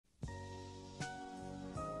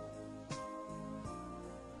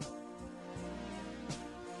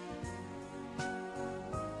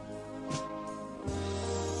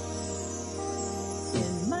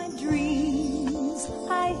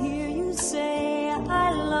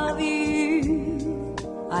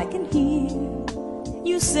I can hear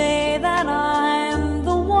you say that I'm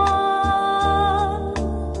the one.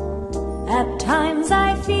 At times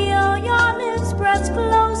I feel your lips pressed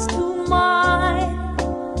close to mine,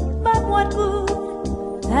 but what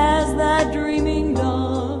good has that dreaming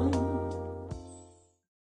done?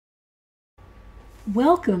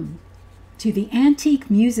 Welcome to the Antique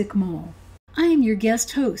Music Mall. I am your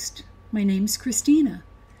guest host. My name's Christina,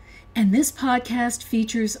 and this podcast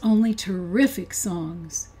features only terrific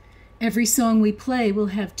songs. Every song we play will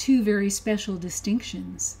have two very special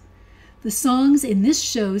distinctions. The songs in this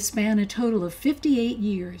show span a total of 58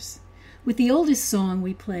 years, with the oldest song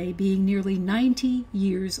we play being nearly 90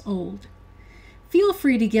 years old. Feel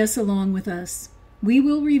free to guess along with us. We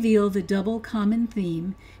will reveal the double common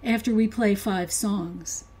theme after we play 5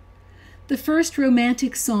 songs. The first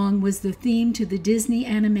romantic song was the theme to the Disney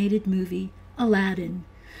animated movie Aladdin,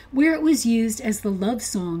 where it was used as the love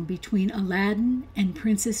song between Aladdin and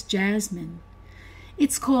Princess Jasmine.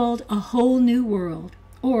 It's called A Whole New World,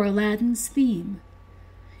 or Aladdin's theme.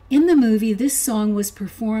 In the movie, this song was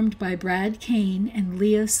performed by Brad Kane and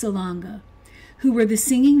Lea Salonga, who were the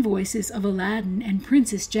singing voices of Aladdin and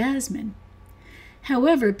Princess Jasmine.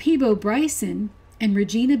 However, Peabo Bryson and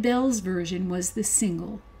Regina Bell's version was the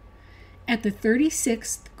single. At the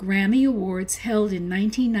 36th Grammy Awards held in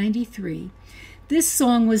 1993, this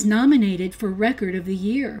song was nominated for Record of the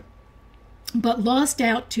Year, but lost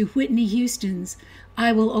out to Whitney Houston's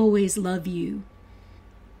I Will Always Love You.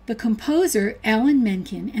 The composer Alan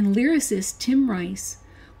Menken and lyricist Tim Rice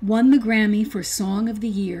won the Grammy for Song of the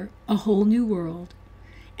Year, A Whole New World,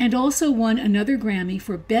 and also won another Grammy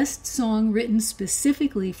for Best Song Written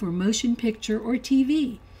Specifically for Motion Picture or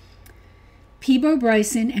TV. Peabo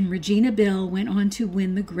Bryson and Regina Bell went on to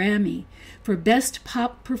win the Grammy for Best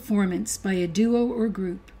Pop Performance by a Duo or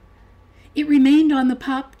Group. It remained on the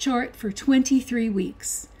pop chart for 23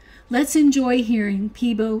 weeks. Let's enjoy hearing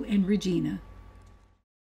Peabo and Regina.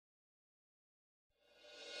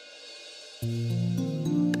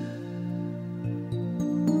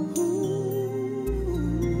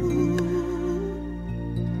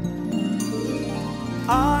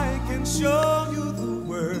 I can show you the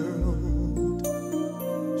world,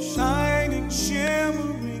 shining,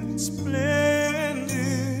 shimmering,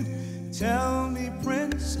 splendid. Tell me,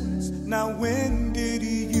 princess, now when did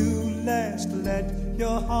you last let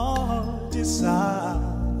your heart decide?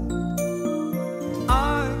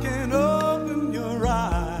 I can open your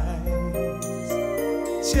eyes,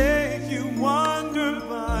 take you wonder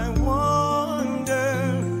by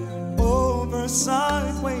wonder, over,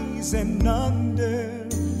 sideways, and under,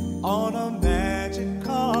 on a magic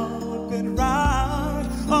carpet ride,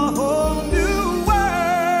 a whole new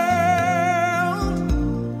world,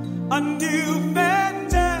 a new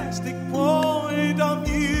fantastic point of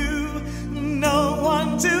view. No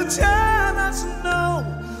one to tell us no,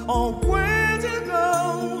 or where to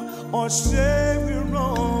go, or say we're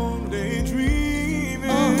only dreaming.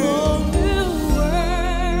 A whole new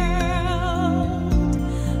world,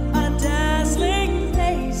 a dazzling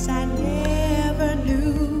place I never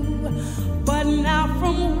knew. But now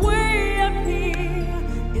from way up here,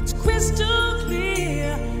 it's crystal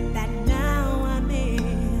clear that now I'm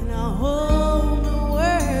in a whole new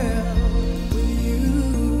world with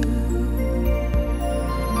you.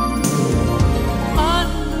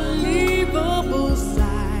 Unbelievable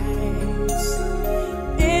sights,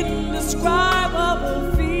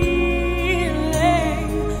 indescribable feeling,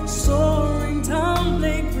 soaring,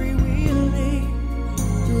 tumbling, freewheeling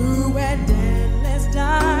through a endless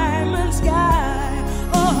diamond sky.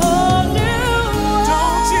 A whole new world.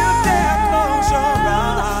 Don't you dare close your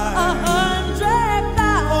eyes.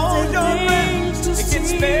 100,000 things to see. It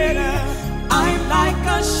gets better. I'm like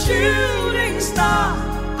a shooting star.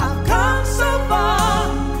 I've come so far,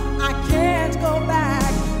 I can't go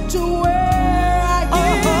back to where I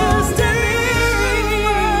used to be.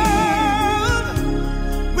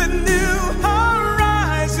 With new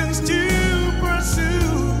horizons to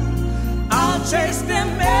pursue, I'll chase them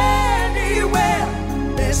anywhere.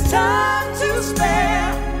 There's time to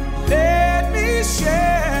spare. Let me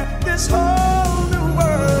share this whole new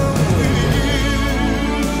world with you.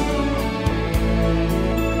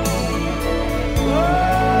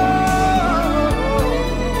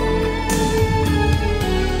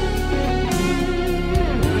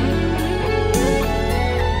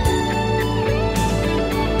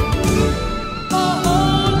 A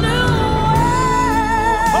whole new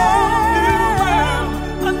world,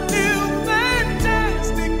 a new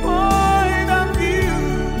fantastic point of view.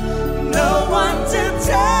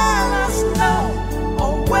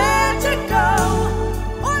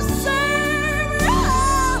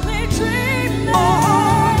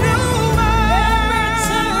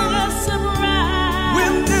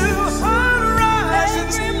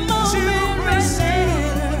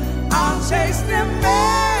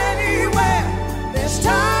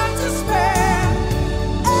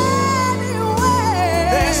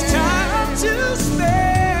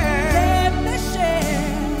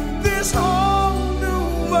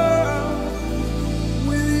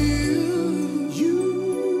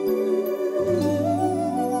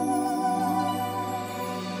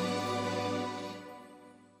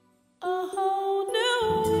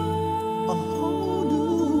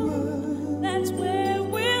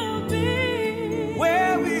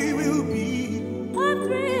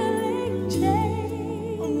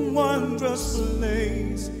 wondrous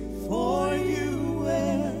place for you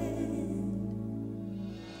and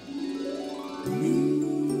me.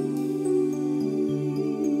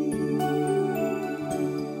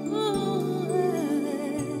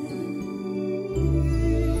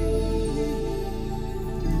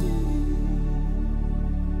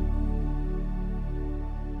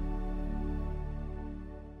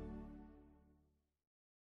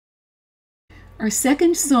 Our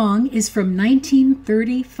second song is from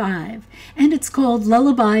 1935, and it's called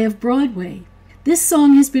Lullaby of Broadway. This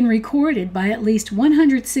song has been recorded by at least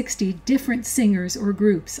 160 different singers or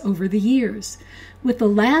groups over the years, with the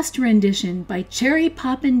last rendition by Cherry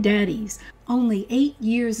Poppin' Daddies only 8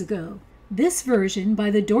 years ago. This version by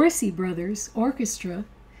the Dorsey Brothers Orchestra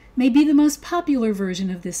may be the most popular version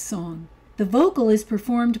of this song. The vocal is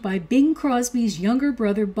performed by Bing Crosby's younger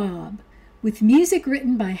brother Bob, with music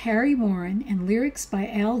written by Harry Warren and lyrics by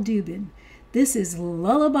Al Dubin. This is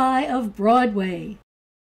Lullaby of Broadway.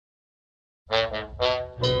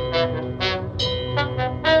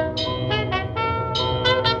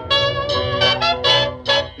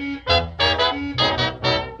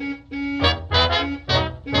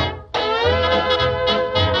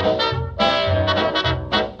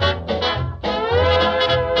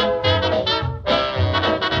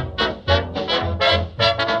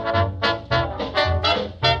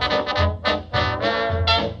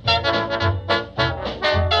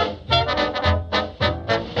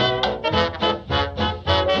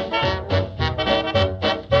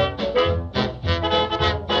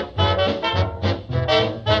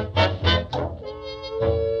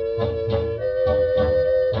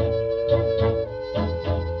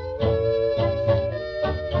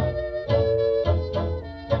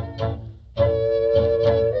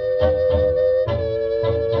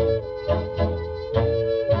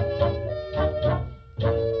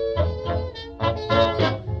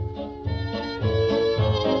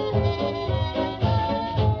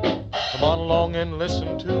 And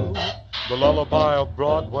listen to the lullaby of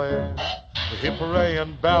Broadway, the hip-hooray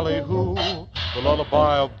and ballyhoo, the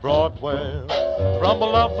lullaby of Broadway, the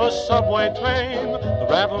rumble of a subway train, the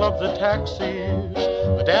rattle of the taxis,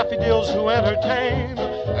 the daffodils who entertain,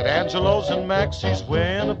 at Angelo's and Maxie's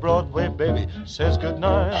when a Broadway baby says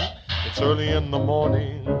goodnight. It's early in the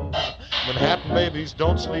morning, Manhattan babies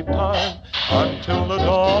don't sleep time until the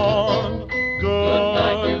dawn.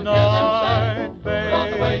 Good night, baby.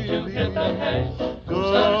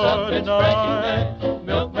 Good night,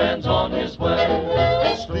 milkman's on his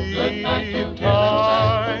way. Sleep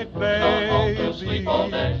tight, baby. Sleep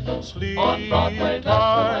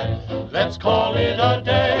tight. Let's call it a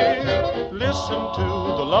day. Listen to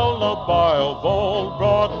the lullaby of old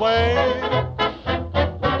Broadway.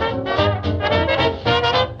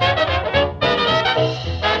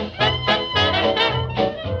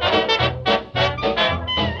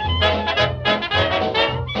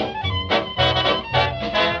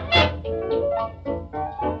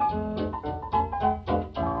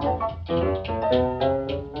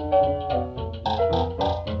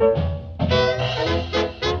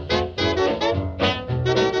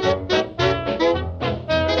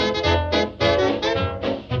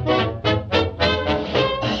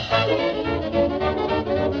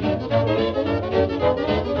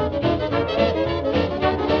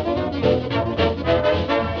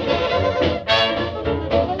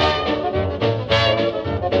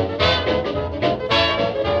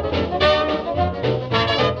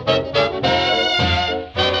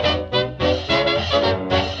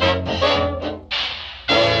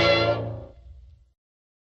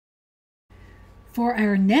 For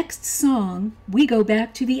our next song, we go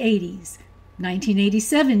back to the 80s,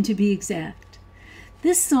 1987 to be exact.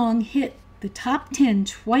 This song hit the top 10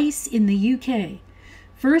 twice in the UK.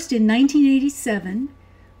 First in 1987,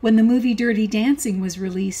 when the movie Dirty Dancing was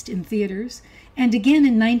released in theaters, and again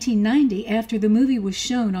in 1990 after the movie was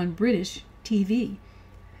shown on British TV.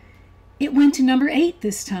 It went to number 8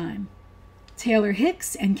 this time. Taylor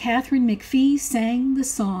Hicks and Catherine McPhee sang the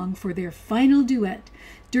song for their final duet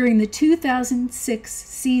during the 2006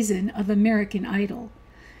 season of American Idol.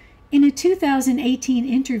 In a 2018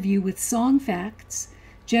 interview with Song Facts,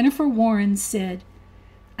 Jennifer Warren said,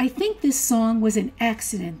 "I think this song was an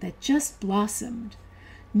accident that just blossomed.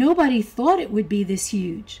 Nobody thought it would be this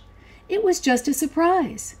huge. It was just a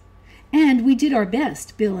surprise. And we did our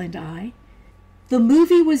best, Bill and I. The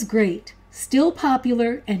movie was great, still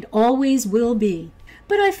popular, and always will be.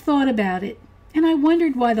 But I've thought about it, and I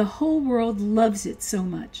wondered why the whole world loves it so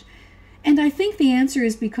much. And I think the answer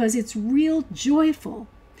is because it's real joyful.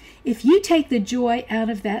 If you take the joy out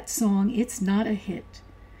of that song, it's not a hit."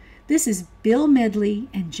 This is Bill Medley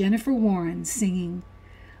and Jennifer Warren singing,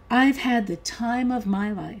 I've had the time of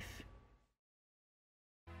my life.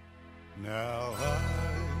 Now I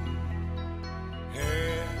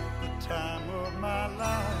had the time of my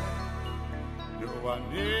life. No, I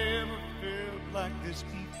never felt like this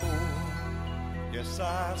before. Yes,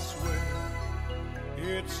 I swear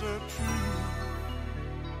it's a truth,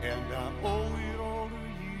 and I owe it all to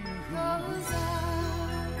you. 'Cause I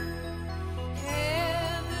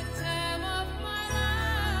had the time of my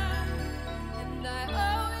life, and I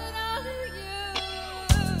owe it all to you.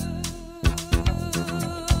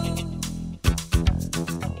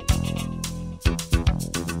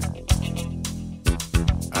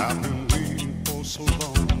 I've been waiting for so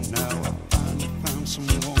long. Now I finally found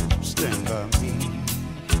someone to stand by me.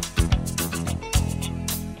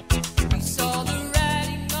 We saw the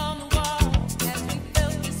writing on the wall as we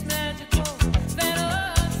felt this magical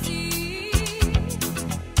fantasy.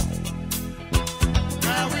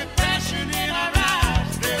 Now with passion in our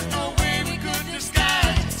eyes, there's no way we could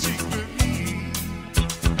disguise it secretly.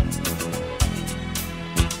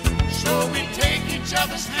 So we take each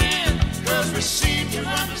other's hand, 'cause we seem to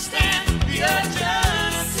understand the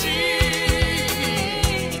urgency.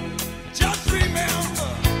 Just remember,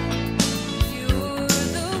 You're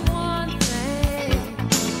the one thing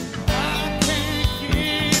I can't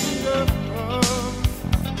get enough of.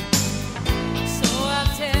 so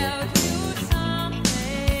I'll tell you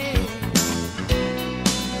something.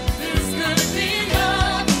 This could be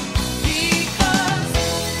love because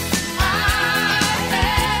I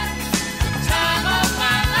had the time of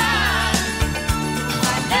my life.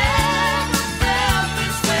 I never felt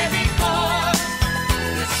this way before.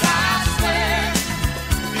 Yes, I swear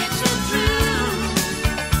it's a truth,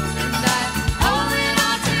 and I owe it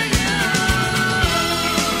all to you.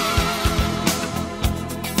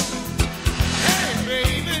 Hey,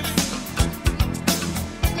 baby,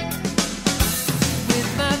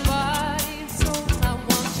 With my body and soul, I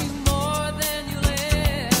want you more than you'll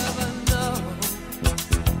ever know.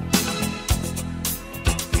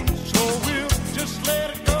 so we'll just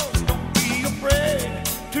let it go. Don't be afraid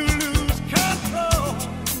to lose control.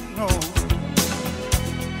 No.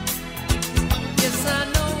 Yes, I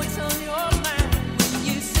know it's on your mind when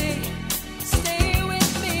you say, stay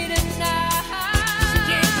with me tonight.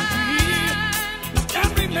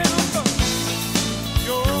 And remember,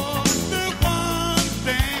 you're the one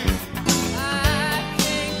thing I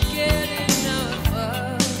can't get enough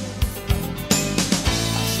of.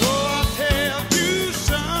 so I'll tell you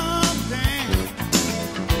something.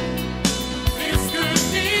 This could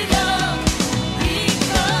be love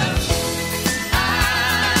because I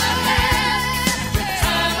had the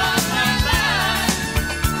time of my life.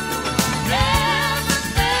 Never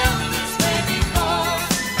felt this way before.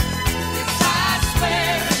 Yes, I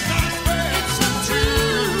swear it's a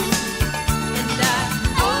truth, and I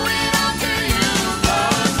owe it all to you.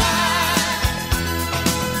 'Cause I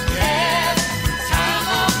had the time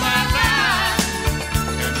of my life,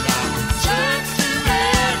 and I would search through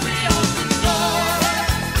every open door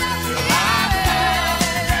till I found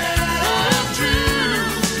the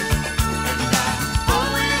truth, and I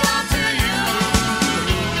owe it all to you.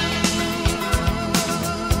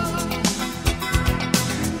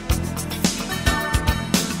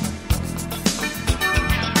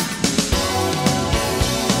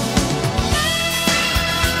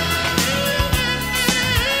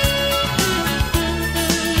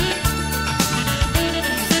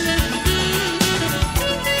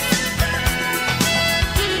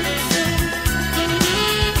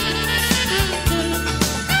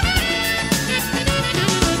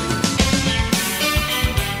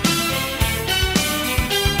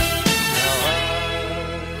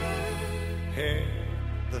 had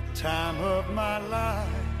the time of my life.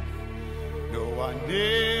 No, I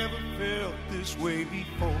never felt this way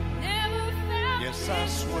before. Never felt Yes, I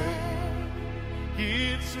this swear way.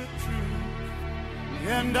 it's a truth,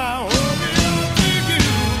 and I owe it all to you.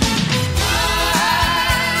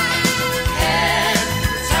 Had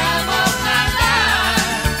the time of my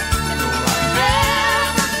life. No, I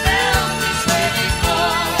never felt this way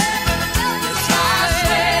before. Yes, I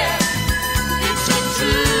swear it's a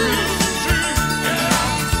truth, and I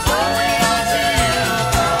owe it all to you.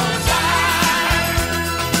 'Cause I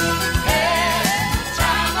had the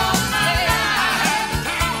time of my life.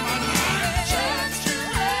 Search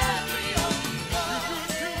through every open door.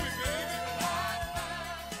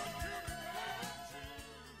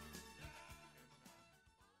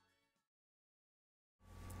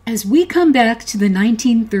 As we come back to the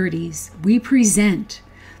 1930s, we present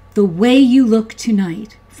The Way You Look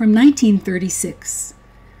Tonight from 1936.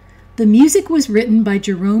 The music was written by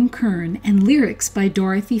Jerome Kern and lyrics by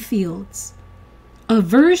Dorothy Fields. A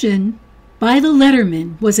version by the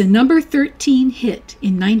Lettermen was a number 13 hit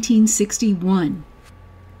in 1961.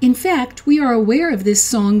 In fact, we are aware of this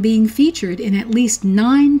song being featured in at least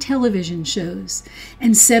 9 television shows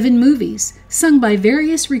and 7 movies, sung by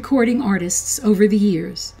various recording artists over the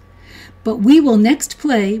years. But we will next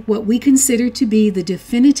play what we consider to be the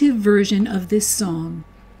definitive version of this song.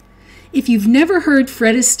 If you've never heard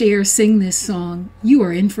Fred Astaire sing this song, you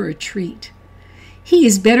are in for a treat. He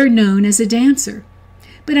is better known as a dancer,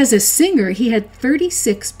 but as a singer he had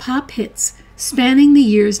 36 pop hits spanning the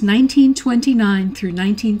years 1929 through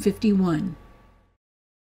 1951.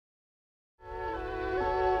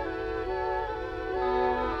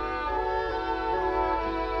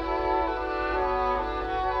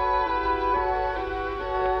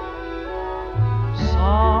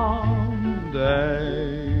 Someday,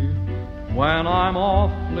 when I'm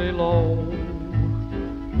awfully low,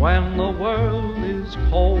 when the world is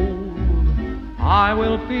cold, I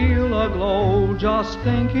will feel a glow just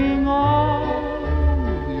thinking of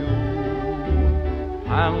you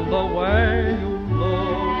and the way you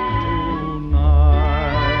look tonight.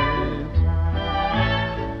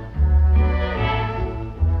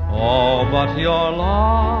 Oh, but you're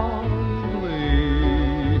lovely,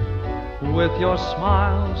 with your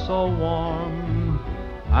smile so warm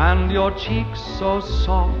and your cheeks so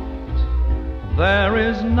soft. There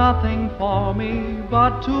is nothing for me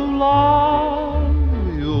but to love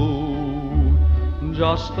you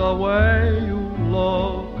just the way you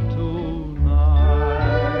look tonight.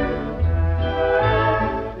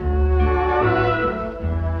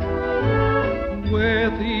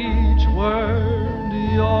 With each word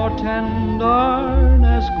your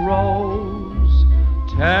tenderness grows,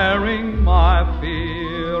 tearing my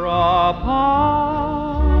fear apart.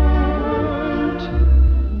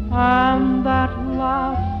 And that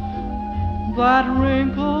laugh that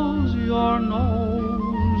wrinkles your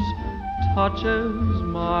nose touches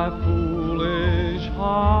my foolish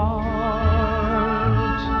heart.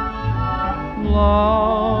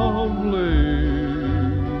 Lovely,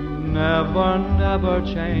 never, never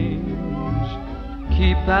change.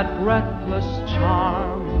 Keep that breathless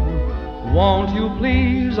charm. Won't you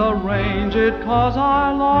please arrange it, 'cause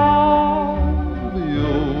I love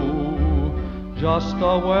you just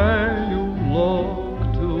the way you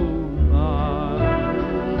look tonight.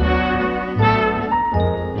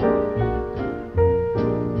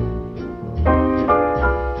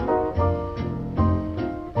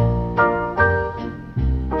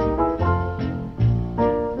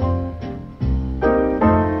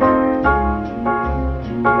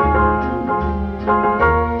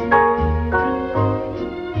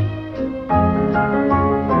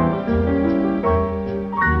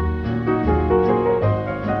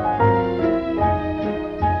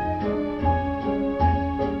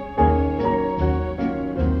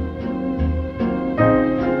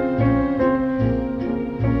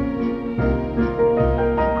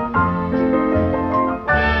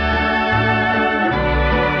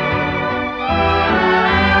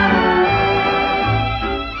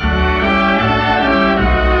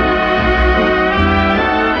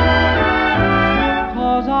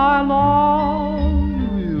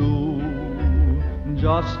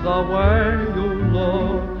 Just the way you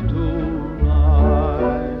look tonight.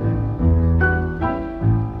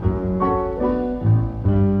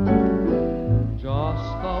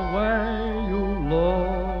 Just the way you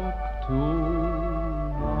look tonight.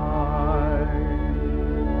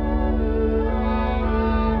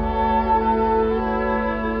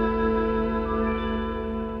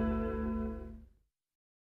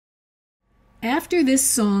 After this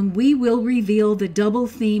song, we will reveal the double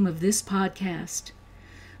theme of this podcast.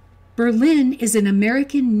 Berlin is an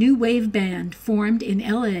American new wave band formed in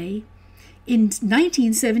LA in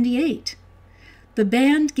 1978. The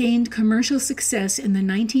band gained commercial success in the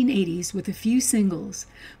 1980s with a few singles,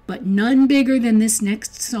 but none bigger than this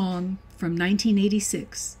next song from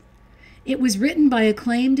 1986. It was written by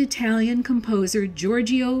acclaimed Italian composer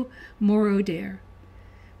Giorgio Moroder,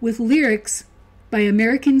 with lyrics by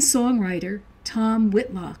American songwriter Tom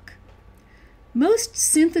Whitlock. Most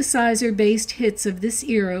synthesizer-based hits of this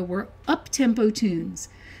era were up-tempo tunes,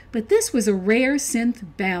 but this was a rare synth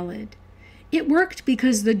ballad. It worked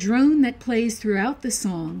because the drone that plays throughout the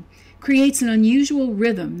song creates an unusual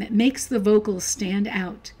rhythm that makes the vocals stand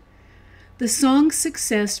out. The song's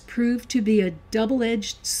success proved to be a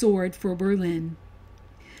double-edged sword for Berlin.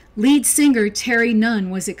 Lead singer Terry Nunn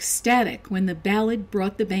was ecstatic when the ballad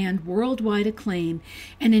brought the band worldwide acclaim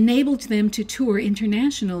and enabled them to tour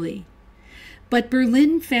internationally. But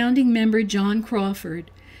Berlin founding member John Crawford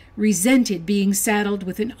resented being saddled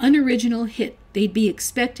with an unoriginal hit they'd be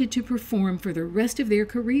expected to perform for the rest of their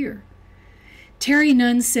career. Terry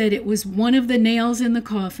Nunn said it was one of the nails in the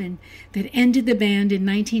coffin that ended the band in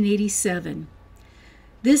 1987.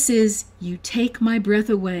 This is You Take My Breath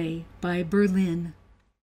Away by Berlin.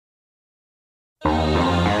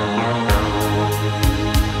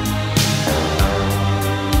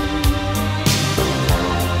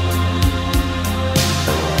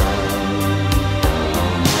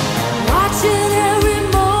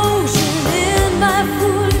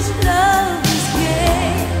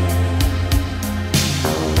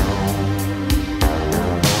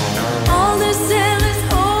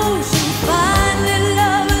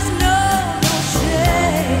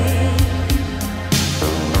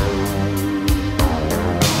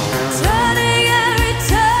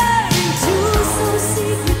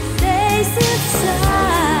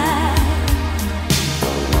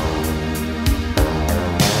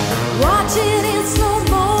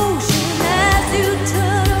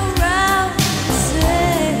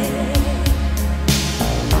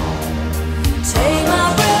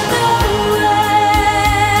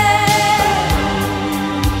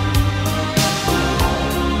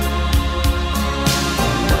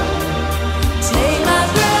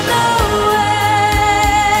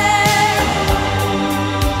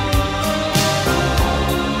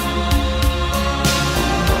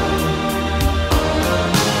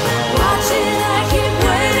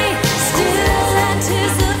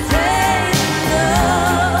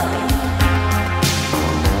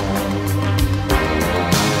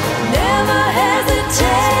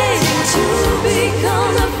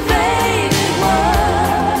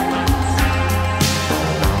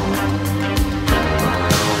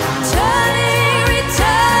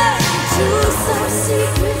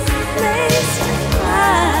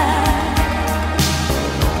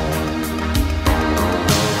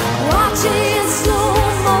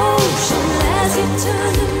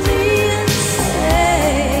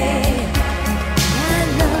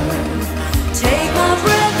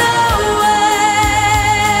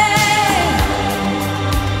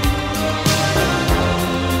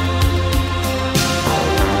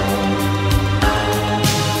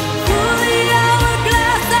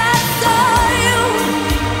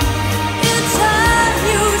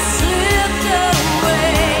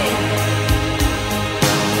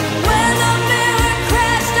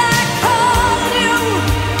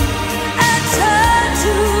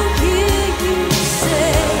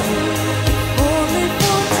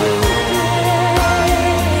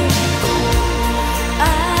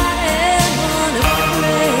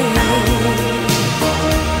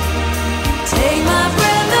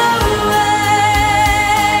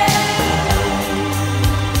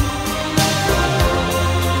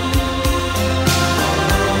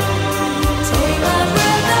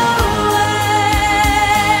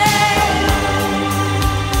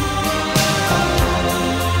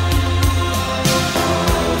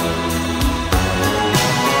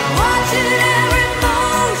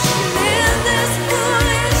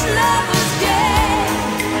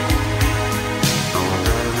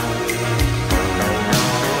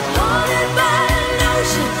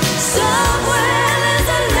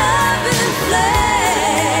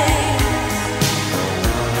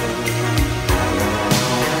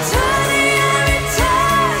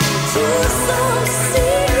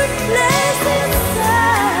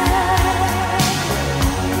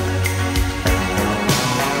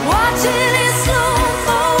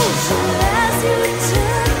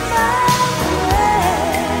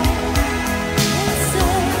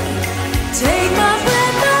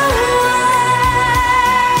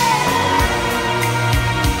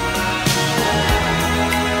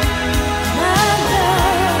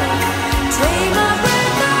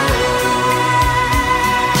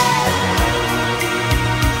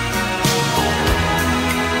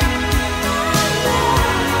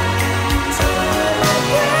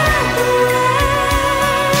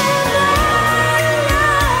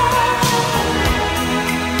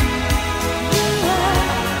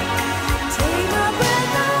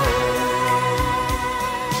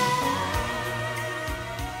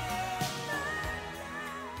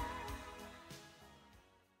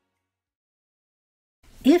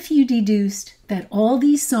 If you deduced that all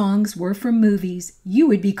these songs were from movies, you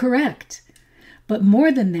would be correct. But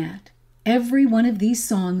more than that, every one of these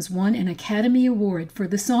songs won an Academy Award for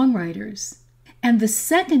the songwriters. And the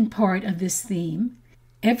second part of this theme,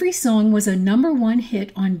 every song was a #1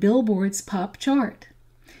 hit on Billboard's pop chart.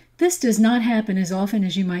 This does not happen as often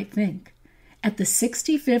as you might think. At the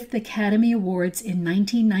 65th Academy Awards in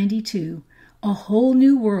 1992, A Whole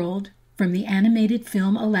New World from the animated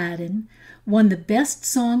film Aladdin, won the Best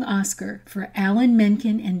Song Oscar for Alan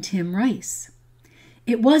Menken and Tim Rice.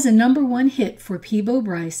 It was a #1 hit for Peabo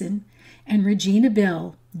Bryson and Regina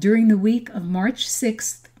Belle during the week of March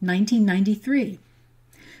 6, 1993.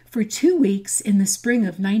 For 2 weeks in the spring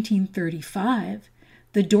of 1935,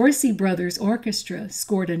 the Dorsey Brothers Orchestra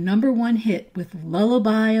scored a #1 hit with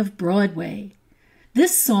Lullaby of Broadway.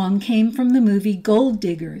 This song came from the movie Gold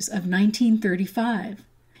Diggers of 1935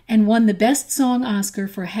 and won the Best Song Oscar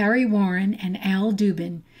for Harry Warren and Al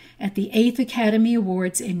Dubin at the 8th Academy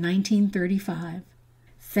Awards in 1935.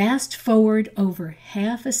 Fast forward over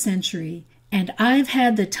half a century, and I've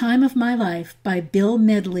Had the Time of My Life by Bill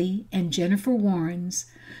Medley and Jennifer Warnes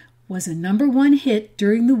was a #1 hit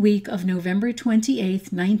during the week of November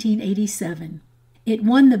 28, 1987. It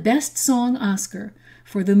won the Best Song Oscar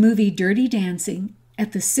for the movie Dirty Dancing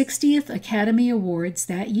at the 60th Academy Awards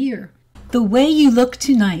that year. The Way You Look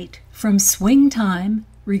Tonight from Swing Time,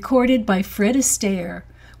 recorded by Fred Astaire,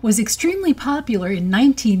 was extremely popular in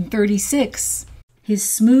 1936. His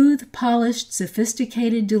smooth, polished,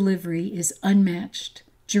 sophisticated delivery is unmatched.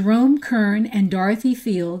 Jerome Kern and Dorothy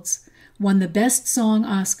Fields won the Best Song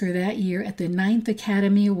Oscar that year at the 9th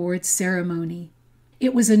Academy Awards ceremony.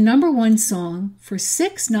 It was a #1 song for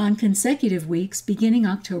 6 non-consecutive weeks beginning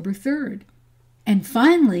October 3rd. And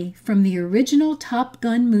finally, from the original Top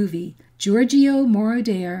Gun movie, Giorgio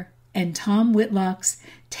Moroder and Tom Whitlock's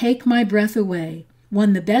Take My Breath Away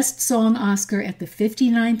won the Best Song Oscar at the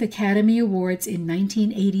 59th Academy Awards in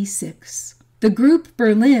 1986. The group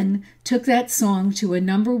Berlin took that song to a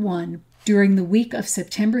 #1 during the week of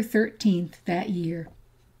September 13th that year.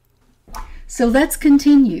 So let's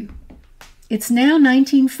continue. It's now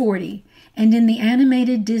 1940, and in the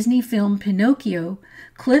animated Disney film Pinocchio,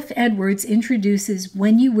 Cliff Edwards introduces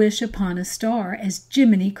When You Wish Upon a Star as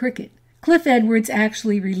Jiminy Cricket. Cliff Edwards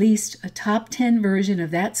actually released a top 10 version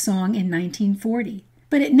of that song in 1940,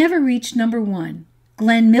 but it never reached #1.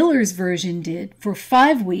 Glenn Miller's version did for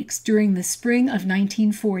 5 weeks during the spring of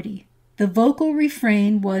 1940. The vocal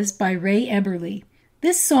refrain was by Ray Eberly.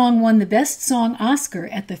 This song won the Best Song Oscar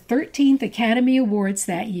at the 13th Academy Awards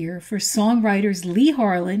that year for songwriters Lee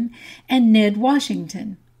Harlan and Ned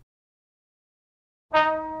Washington.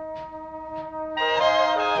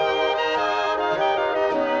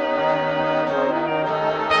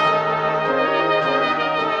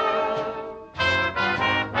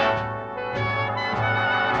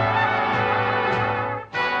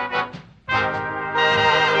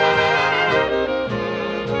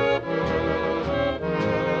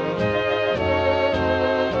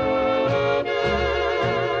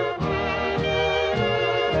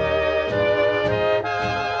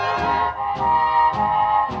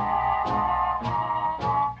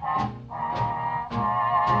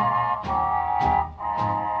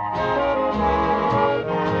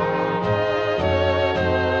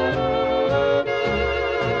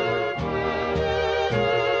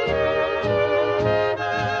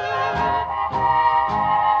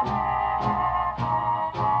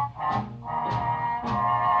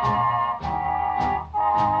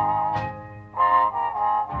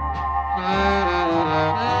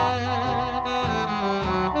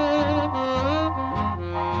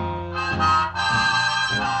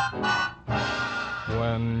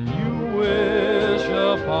 When you wish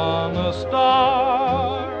upon a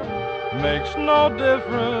star, makes no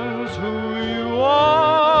difference who you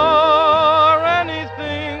are.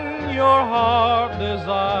 Anything your heart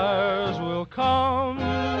desires will come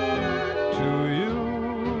to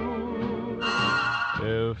you.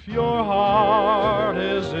 If your heart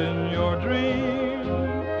is in your dream,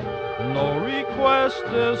 no request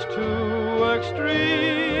is too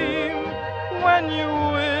extreme. When you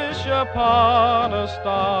wish upon a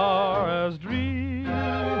star as dreamers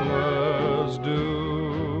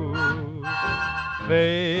do,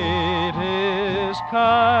 fate is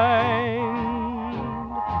kind.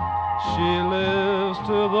 She lives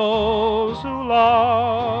to those who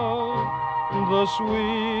love the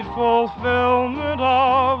sweet fulfillment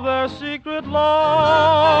of their secret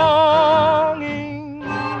longing.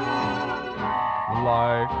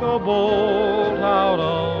 Like a bolt out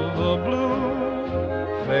of the blue,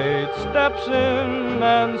 fate steps in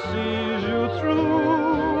and sees you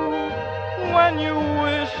through. When you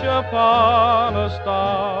wish upon a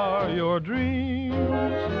star, your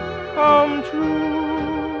dreams come true.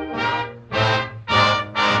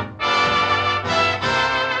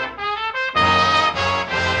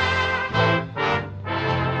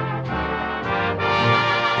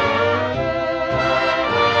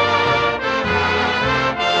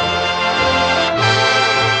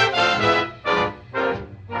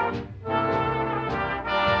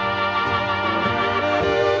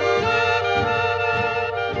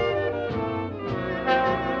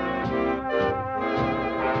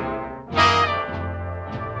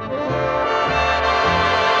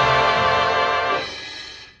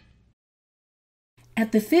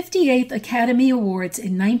 At the 58th Academy Awards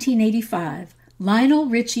in 1985, Lionel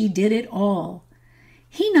Richie did it all.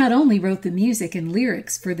 He not only wrote the music and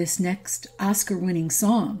lyrics for this next Oscar-winning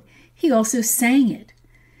song, he also sang it,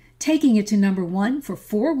 taking it to number 1 for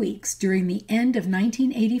 4 weeks during the end of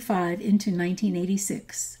 1985 into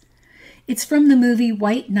 1986. It's from the movie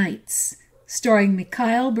White Nights, starring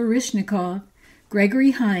Mikhail Baryshnikov, Gregory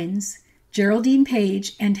Hines, Geraldine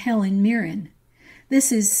Page, and Helen Mirren.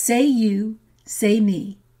 This is Say You, Say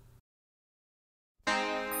Me.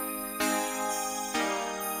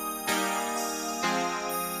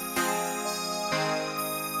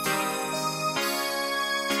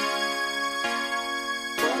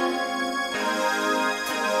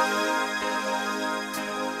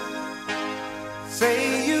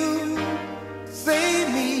 Say you, say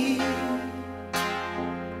me,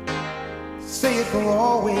 say it for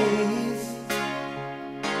always.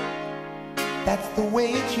 That's the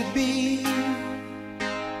way it should be.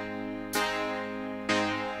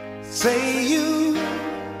 Say you,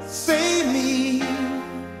 say me,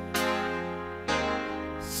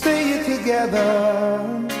 say it together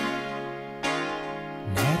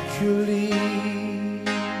naturally.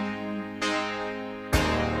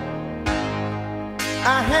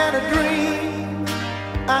 I had a dream,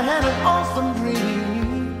 I had an awesome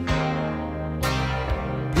dream.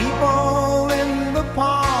 People in the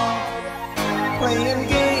park playing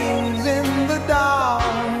games in the dark.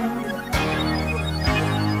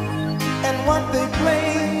 And what they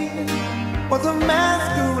played was a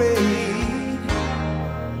masquerade.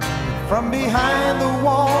 From behind the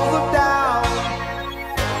walls of doubt,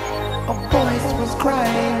 a voice was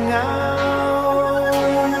crying out.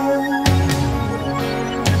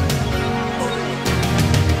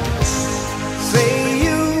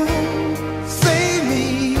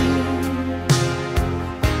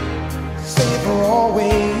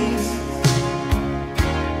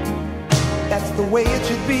 The way it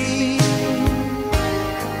should be.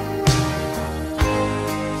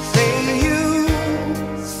 Say you,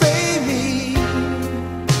 say me,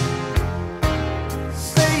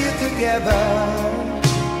 say it together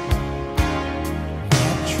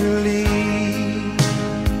naturally.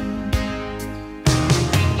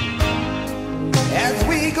 As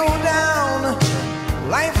we go down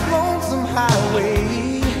life's lonesome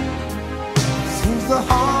highway, seems the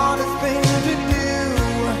hardest thing to do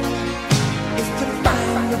to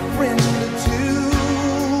find a friend or two,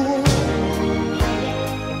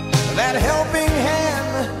 that helping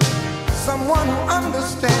hand, someone who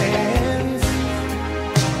understands.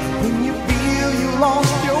 When you feel you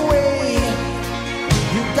lost your way,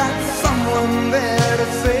 you got someone there to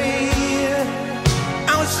say,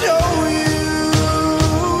 I'll show you.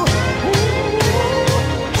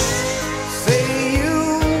 Say you,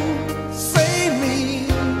 say me,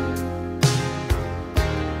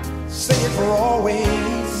 say it for always.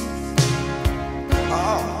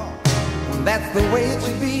 Oh, that's the way it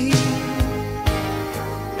should be.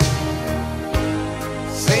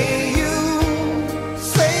 Say you,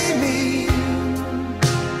 say me,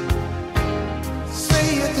 say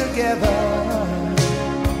it together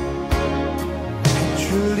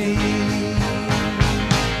naturally.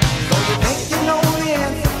 So you think you know the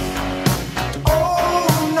answer? Oh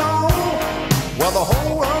no. Well, the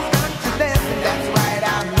whole world's got to dance, and that's right,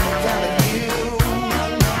 I'm telling you.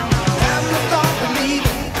 Time to start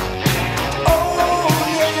believing. Oh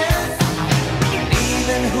yes,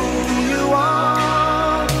 believing who you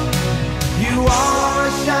are. You are a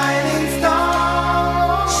shining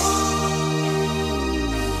star.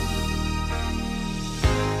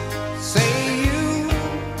 Say you,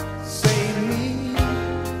 say me,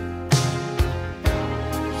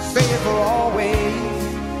 say it for always.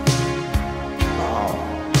 Oh,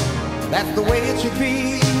 that's the way it should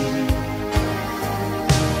be.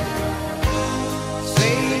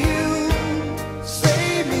 Say you, say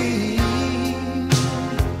me,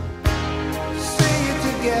 say it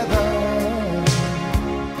together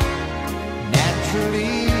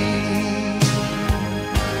naturally.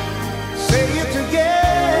 Say it together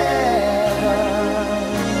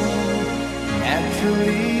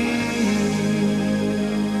naturally.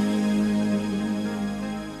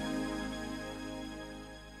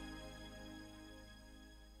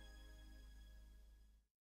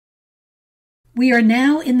 We are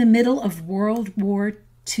now in the middle of World War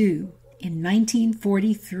II in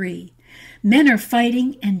 1943. Men are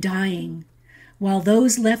fighting and dying, while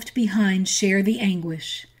those left behind share the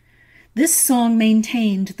anguish. This song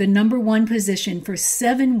maintained the #1 position for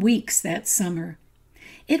 7 weeks that summer.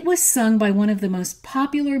 It was sung by one of the most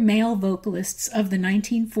popular male vocalists of the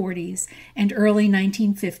 1940s and early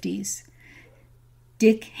 1950s,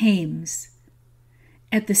 Dick Haymes.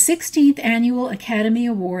 At the 16th Annual Academy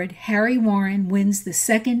Award, Harry Warren wins the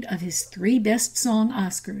second of his 3 Best Song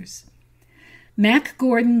Oscars. Mack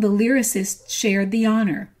Gordon, the lyricist, shared the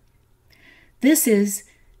honor. This is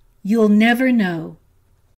You'll Never Know.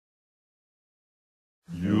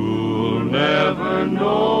 You'll never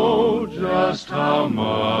know just how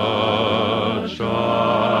much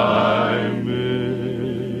I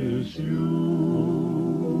miss you.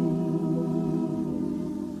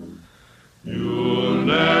 You'll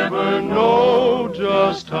never know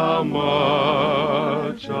just how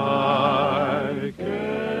much I care.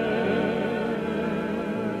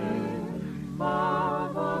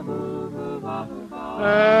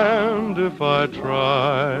 And if I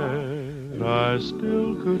tried, I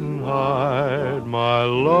still couldn't hide my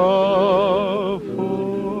love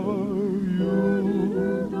for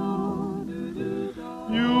you.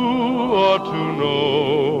 You ought to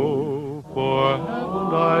know, for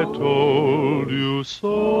haven't I told you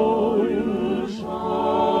so?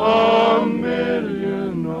 A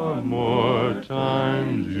million or more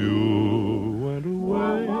times you went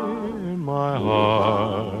away and my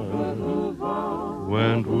heart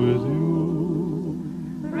went with you.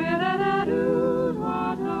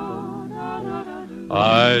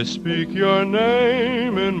 I speak your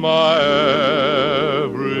name in my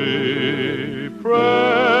every prayer.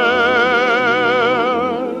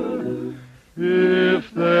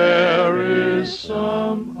 If there is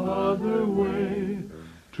some other way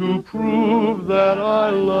to prove that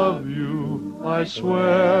I love you, I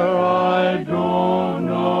swear I don't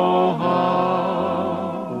know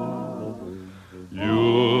how.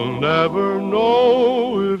 You'll never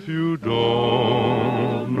know if you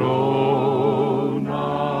don't know.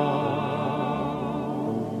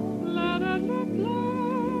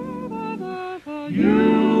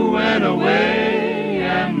 You went away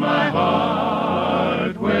and my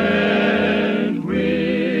heart went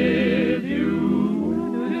with you.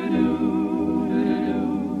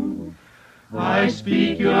 I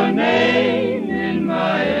speak your name in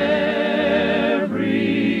my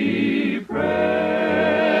every prayer.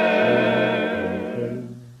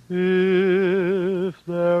 If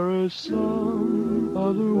there is some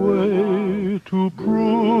other way to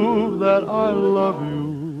prove that I love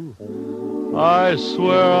you, I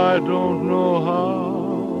swear I don't know how.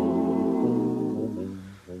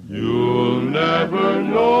 You'll never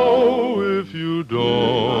know if you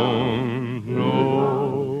don't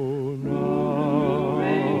know now.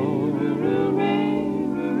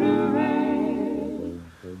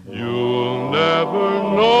 You'll never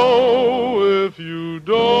know if you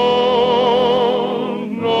don't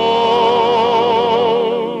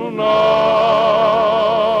know now.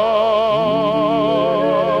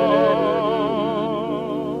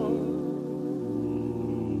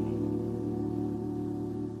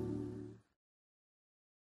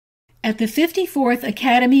 At the 54th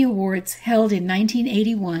Academy Awards held in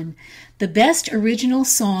 1981, the Best Original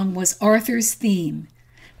Song was Arthur's Theme,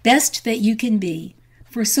 Best That You Can Be,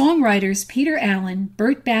 for songwriters Peter Allen,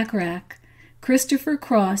 Burt Bacharach, Christopher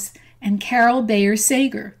Cross, and Carol Bayer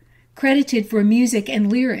Sager, credited for music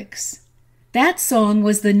and lyrics. That song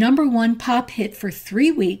was the #1 pop hit for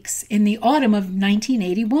 3 weeks in the autumn of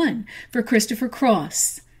 1981 for Christopher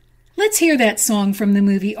Cross. Let's hear that song from the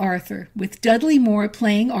movie Arthur, with Dudley Moore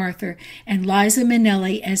playing Arthur and Liza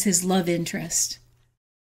Minnelli as his love interest.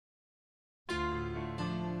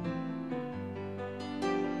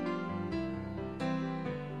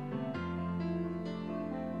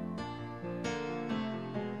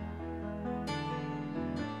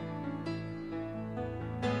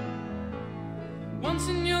 Once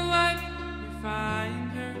in your life you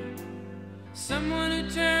find her, someone who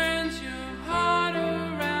turns your heart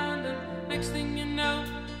around, and next thing you know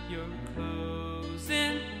you're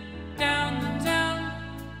closing down the town.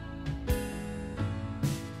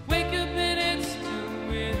 Wake up and it's still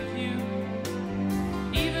with you,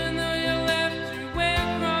 even though you left her way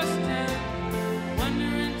across town.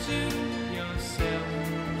 Wondering to yourself,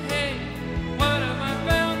 hey, what have I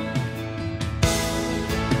found?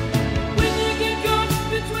 When you get caught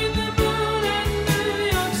between the moon and New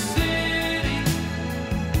York City,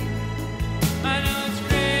 I know it's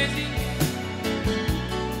crazy,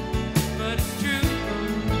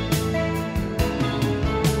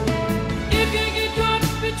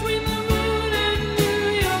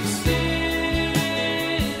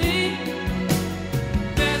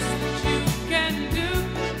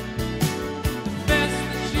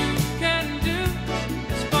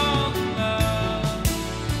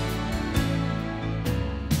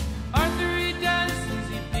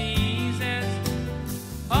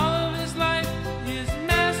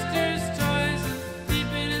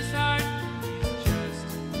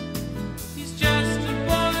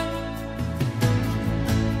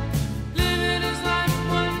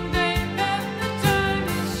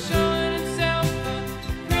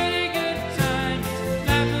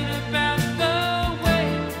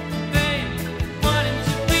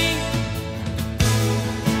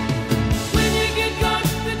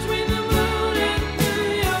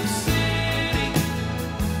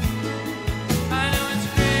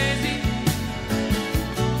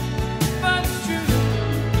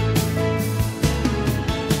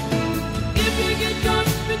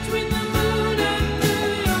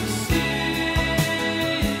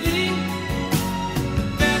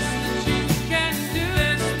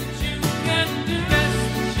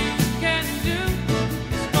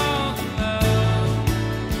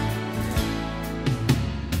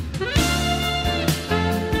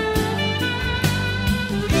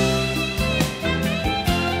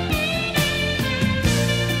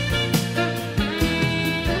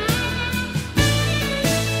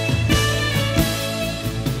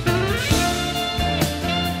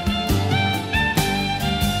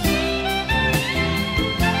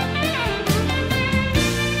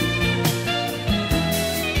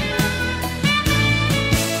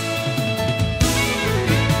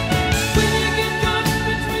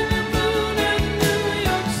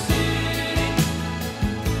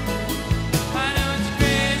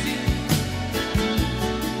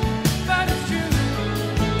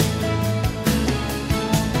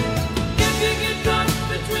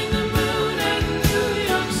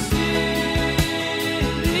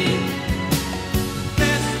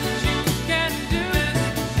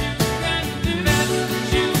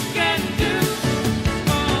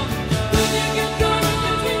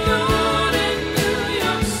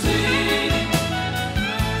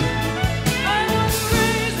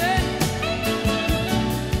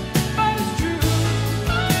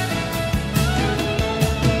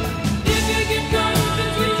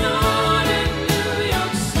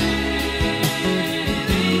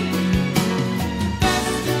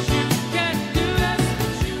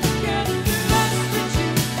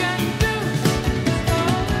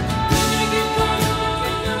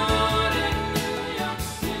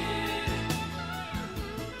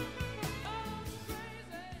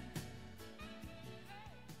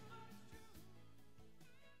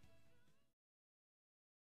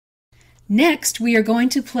 Next, we are going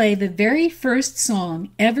to play the very first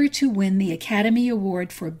song ever to win the Academy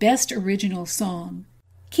Award for Best Original Song.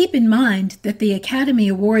 Keep in mind that the Academy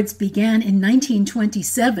Awards began in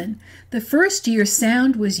 1927, the first year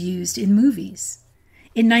sound was used in movies.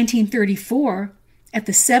 In 1934, at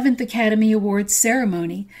the 7th Academy Awards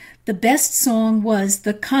ceremony, the best song was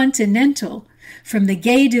The Continental from The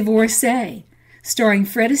Gay Divorcee, starring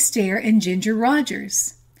Fred Astaire and Ginger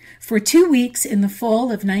Rogers. For 2 weeks in the fall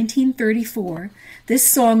of 1934, this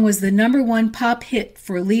song was the #1 pop hit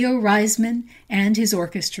for Leo Reisman and his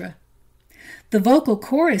orchestra. The vocal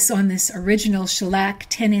chorus on this original shellac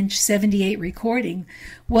 10-inch 78 recording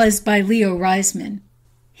was by Leo Reisman.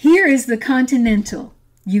 Here is The Continental,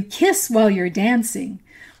 You Kiss While You're Dancing,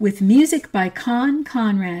 with music by Con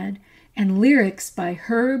Conrad and lyrics by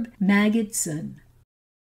Herb Magidson.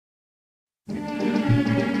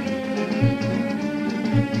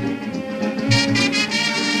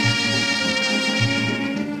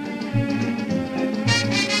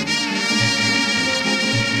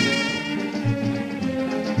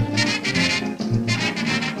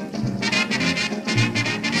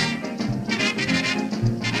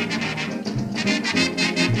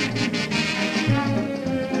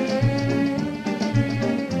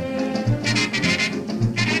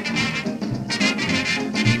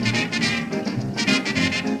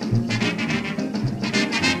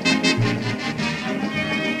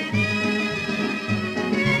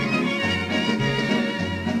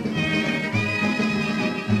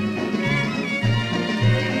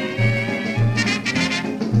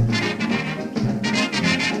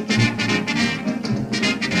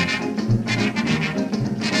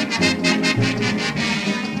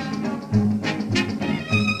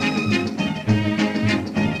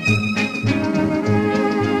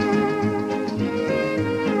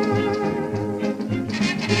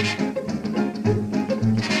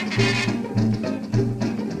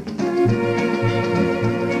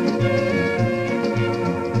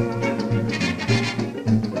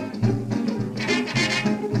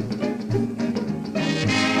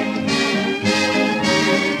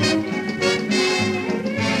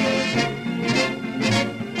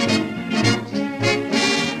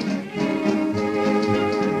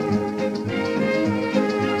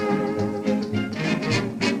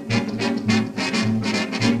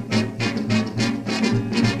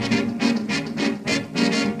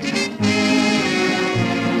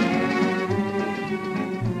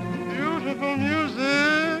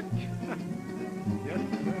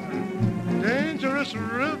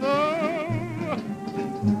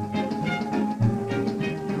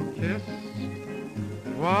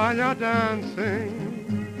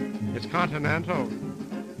 Dancing, it's continental,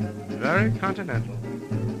 very continental.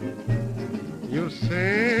 You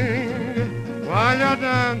sing while you're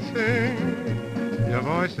dancing, your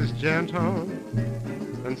voice is gentle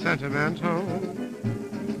and sentimental.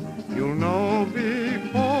 You'll know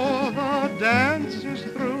before the dance is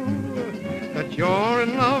through that you're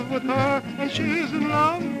in love with her and she's in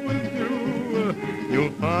love with you.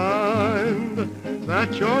 You'll find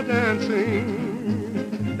that you're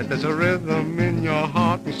dancing, that there's a rhythm in your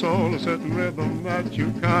heart and soul, a certain rhythm that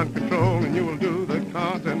you can't control, and you will do the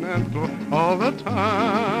continental all the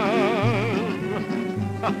time.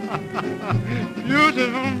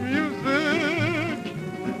 Beautiful music,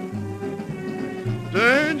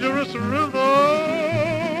 dangerous rhythm.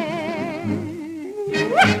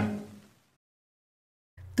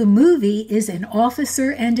 The movie is An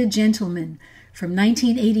Officer and a Gentleman from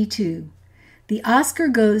 1982. The Oscar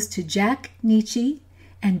goes to Jack Nietzsche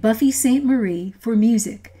and Buffy St. Marie for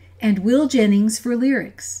music, and Will Jennings for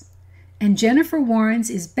lyrics. And Jennifer Warnes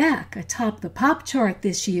is back atop the pop chart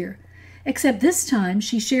this year, except this time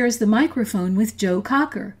she shares the microphone with Joe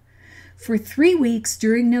Cocker. For 3 weeks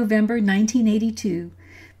during November 1982,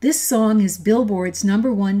 this song is Billboard's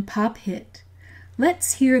 #1 pop hit.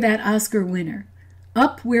 Let's hear that Oscar winner,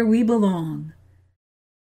 Up Where We Belong.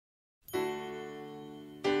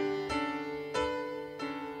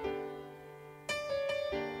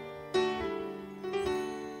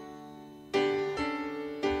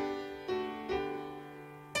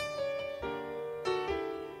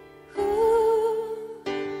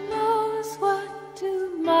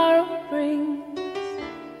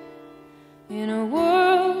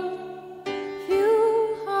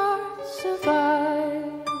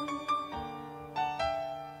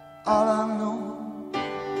 All I know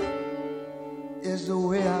is the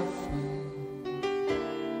way I feel.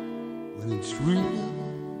 When it's real,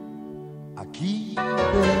 I keep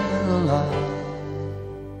it alive.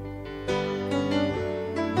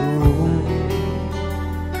 The road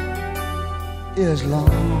is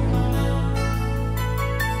long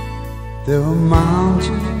There are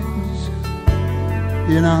mountains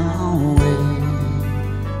in our way,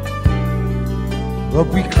 but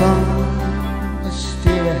we climb a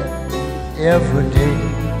stair every day.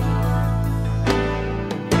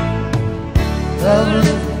 Love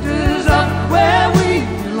lift us up where we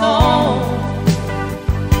belong,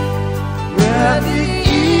 where the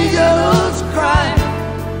eagles cry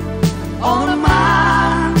on a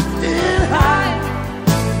mountain high.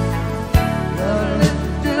 Love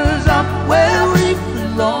lift us up where we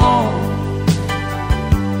belong,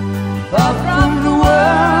 far from the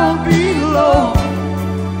world below,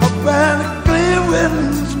 up where the clear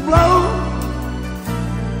winds blow.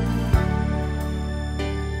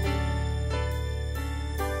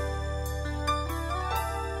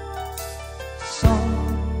 Some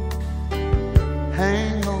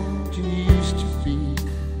hang on to used to be,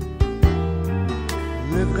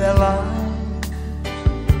 live their lives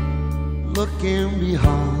looking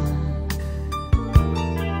behind.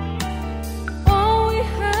 All we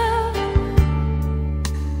have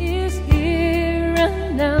is here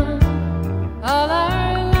and now. All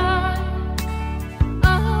our lives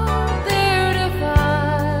are there to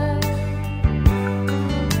find.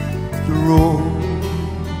 The road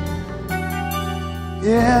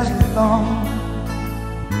is long,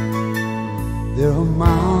 there are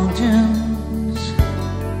mountains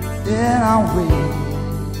in our way,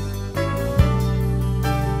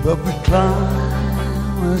 but we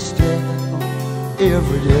climb a step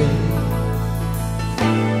every day.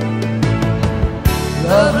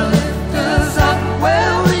 Love lift us up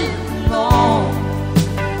where we belong,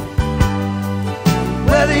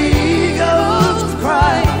 where the eagles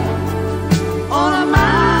cry on a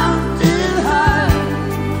mountain high.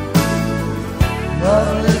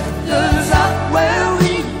 Love lift us up where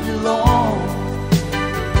we belong,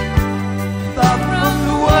 far from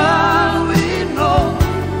the world we know,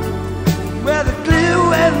 where the clear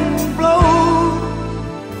winds blow.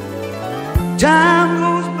 Time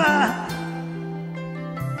goes by,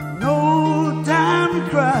 no time to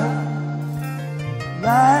cry.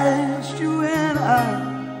 Life's you and I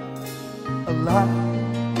alive.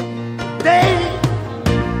 Day,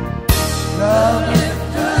 love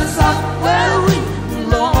lift us up where we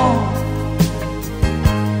belong,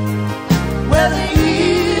 where the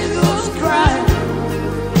eagles cry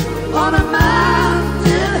on a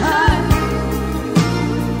mountain high.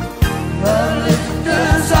 Love lift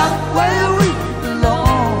us up where we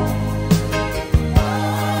belong,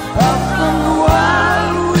 up from the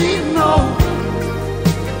wild we know,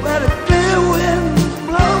 where the clear winds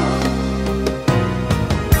blow.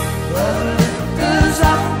 Love lift us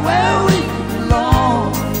up where we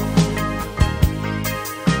belong,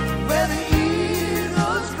 where the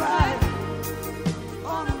eagles cry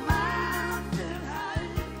on a mountain high.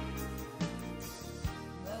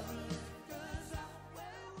 Love lift us up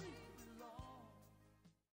where we belong.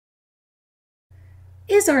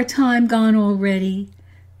 Is our time gone already?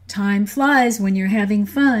 Time flies when you're having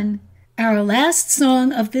fun. Our last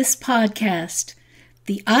song of this podcast,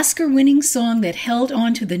 the Oscar-winning song that held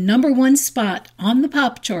on to the #1 spot on the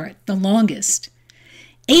pop chart the longest.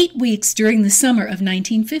 8 weeks during the summer of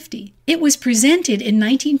 1950. It was presented in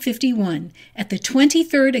 1951 at the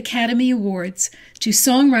 23rd Academy Awards to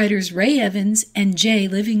songwriters Ray Evans and Jay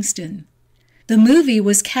Livingston. The movie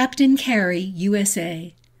was Captain Carey,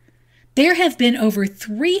 USA. There have been over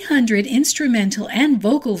 300 instrumental and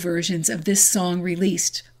vocal versions of this song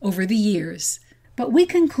released over the years. But we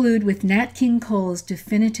conclude with Nat King Cole's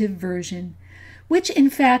definitive version, which in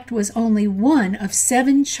fact was only one of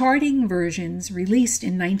 7 charting versions released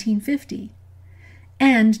in 1950,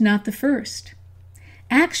 and not the first.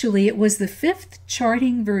 Actually, it was the 5th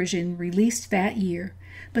charting version released that year,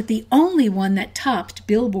 but the only one that topped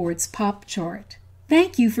Billboard's pop chart.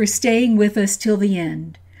 Thank you for staying with us till the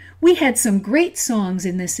end. We had some great songs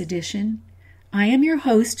in this edition. I am your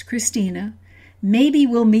host, Christina. Maybe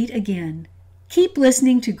we'll meet again. Keep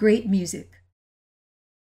listening to great music.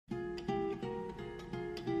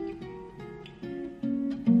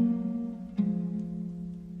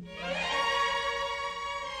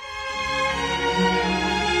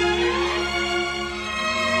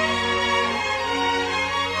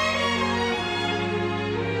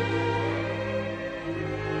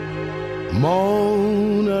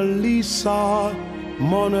 Mona Lisa,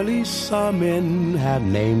 Mona Lisa, men have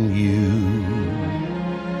named you.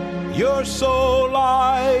 You're so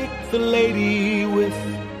like the lady with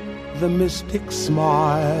the mystic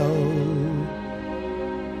smile.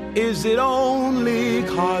 Is it only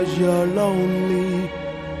 'cause you're lonely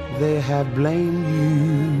they have blamed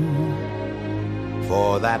you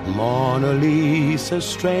for that Mona Lisa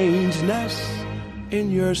strangeness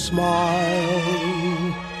in your smile?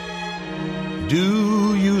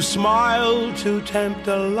 Do you smile to tempt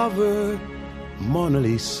a lover, Mona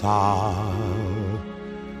Lisa?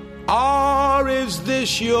 Or is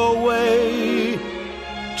this your way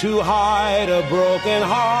to hide a broken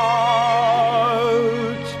heart?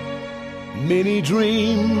 Many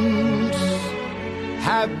dreams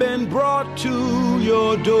have been brought to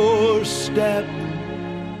your doorstep.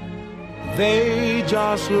 They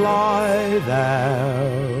just lie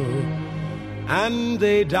there and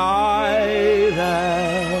they die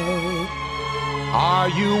there. Are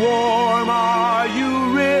you warm? Are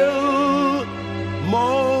you real,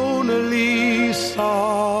 Mona Lisa?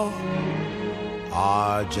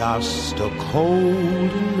 Are just a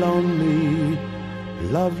cold and lonely,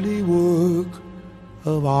 lovely work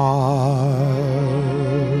of art?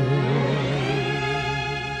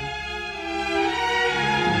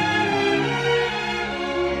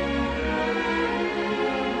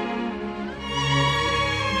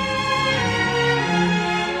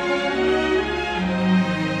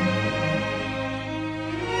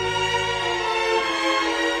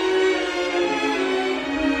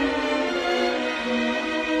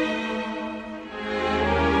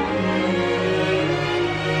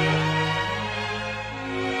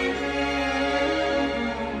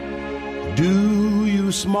 Do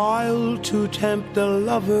you smile to tempt a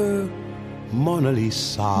lover, Mona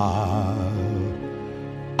Lisa?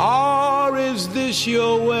 Or is this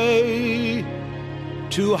your way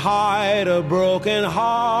to hide a broken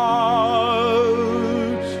heart?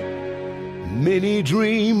 Many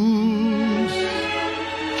dreams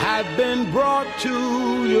have been brought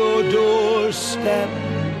to your doorstep.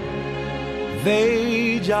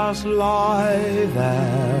 They just lie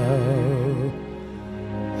there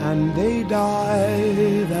and they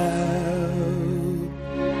die there.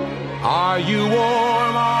 Are you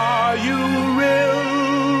warm? Are you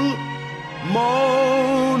real,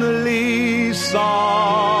 Mona Lisa?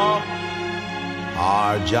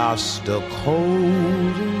 Are just a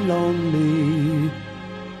cold and lonely,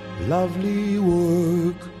 lovely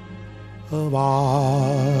work of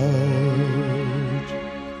art?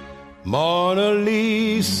 Mona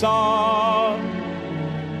Lisa,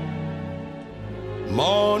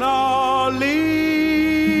 Mona